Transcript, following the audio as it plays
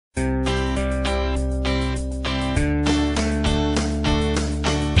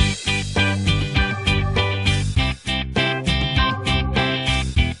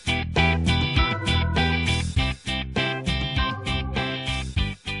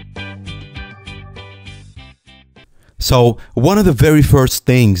So one of the very first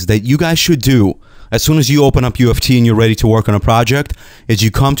things that you guys should do as soon as you open up UFT and you're ready to work on a project is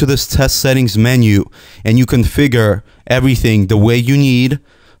you come to this test settings menu and you configure everything the way you need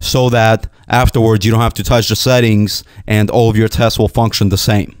so that afterwards you don't have to touch the settings and all of your tests will function the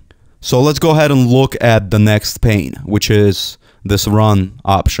same. So let's go ahead and look at the next pane, which is this run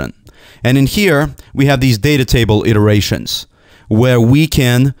option. And in here we have these data table iterations where we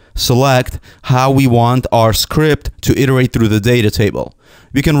can select how we want our script to iterate through the data table.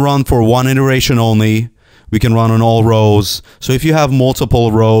 We can run for one iteration only. We can run on all rows. So if you have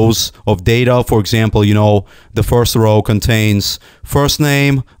multiple rows of data, for example, you know, the first row contains first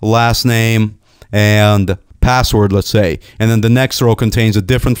name, last name, and password, let's say, and then the next row contains a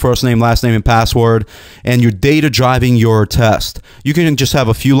different first name, last name, and password, and your data driving your test. You can just have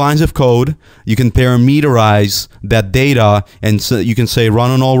a few lines of code. You can parameterize that data, and so you can say run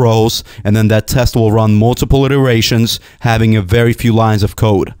on all rows, and then that test will run multiple iterations having a very few lines of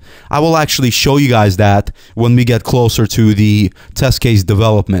code. I will actually show you guys that when we get closer to the test case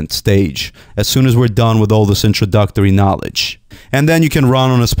development stage, as soon as we're done with all this introductory knowledge. And then you can run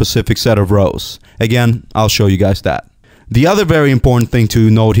on a specific set of rows. Again, I'll show you guys that. The other very important thing to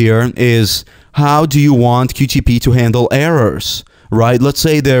note here is how do you want QTP to handle errors, right? Let's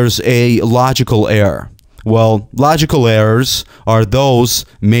say there's a logical error. Well, logical errors are those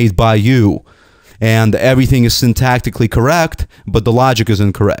made by you, and everything is syntactically correct, but the logic is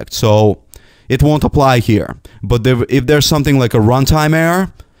incorrect. So it won't apply here. But if there's something like a runtime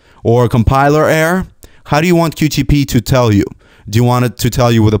error or a compiler error, how do you want QTP to tell you? Do you want it to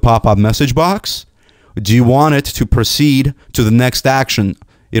tell you with a pop-up message box? Do you want it to proceed to the next action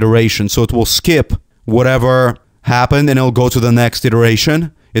iteration? So it will skip whatever happened and it'll go to the next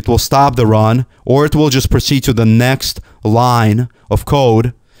iteration. It will stop the run, or it will just proceed to the next line of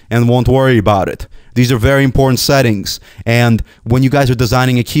code and won't worry about it. These are very important settings. And when you guys are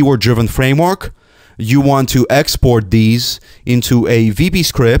designing a keyword-driven framework, you want to export these into a VB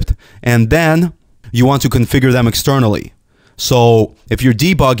script, and then you want to configure them externally. So if you're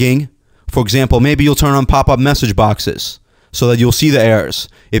debugging, for example, maybe you'll turn on pop-up message boxes so that you'll see the errors.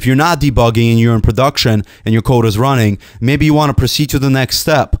 If you're not debugging and you're in production and your code is running, maybe you want to proceed to the next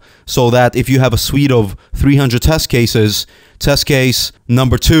step so that if you have a suite of 300 test cases, test case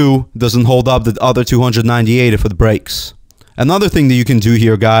number 2 doesn't hold up the other 298 if it breaks. Another thing that you can do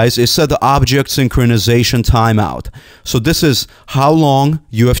here, guys, is set the object synchronization timeout. So this is how long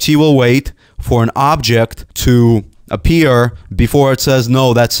UFT will wait for an object to appear before it says,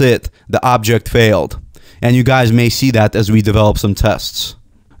 no, that's it, the object failed. And you guys may see that as we develop some tests.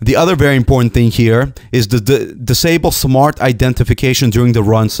 The other very important thing here is the disable smart identification during the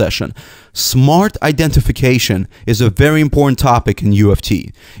run session. Smart identification is a very important topic in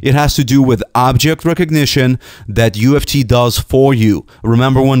UFT. It has to do with object recognition that UFT does for you.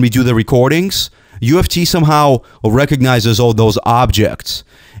 Remember when we do the recordings? UFT somehow recognizes all those objects.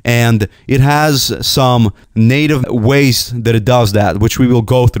 And it has some native ways that it does that, which we will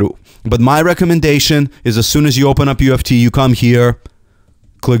go through. But my recommendation is as soon as you open up UFT, you come here,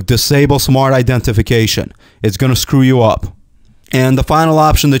 click Disable Smart Identification. It's going to screw you up. And the final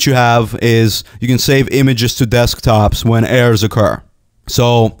option that you have is you can save images to desktops when errors occur.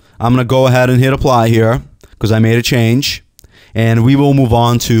 So I'm going to go ahead and hit Apply here because I made a change. And we will move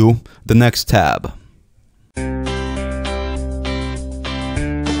on to the next tab.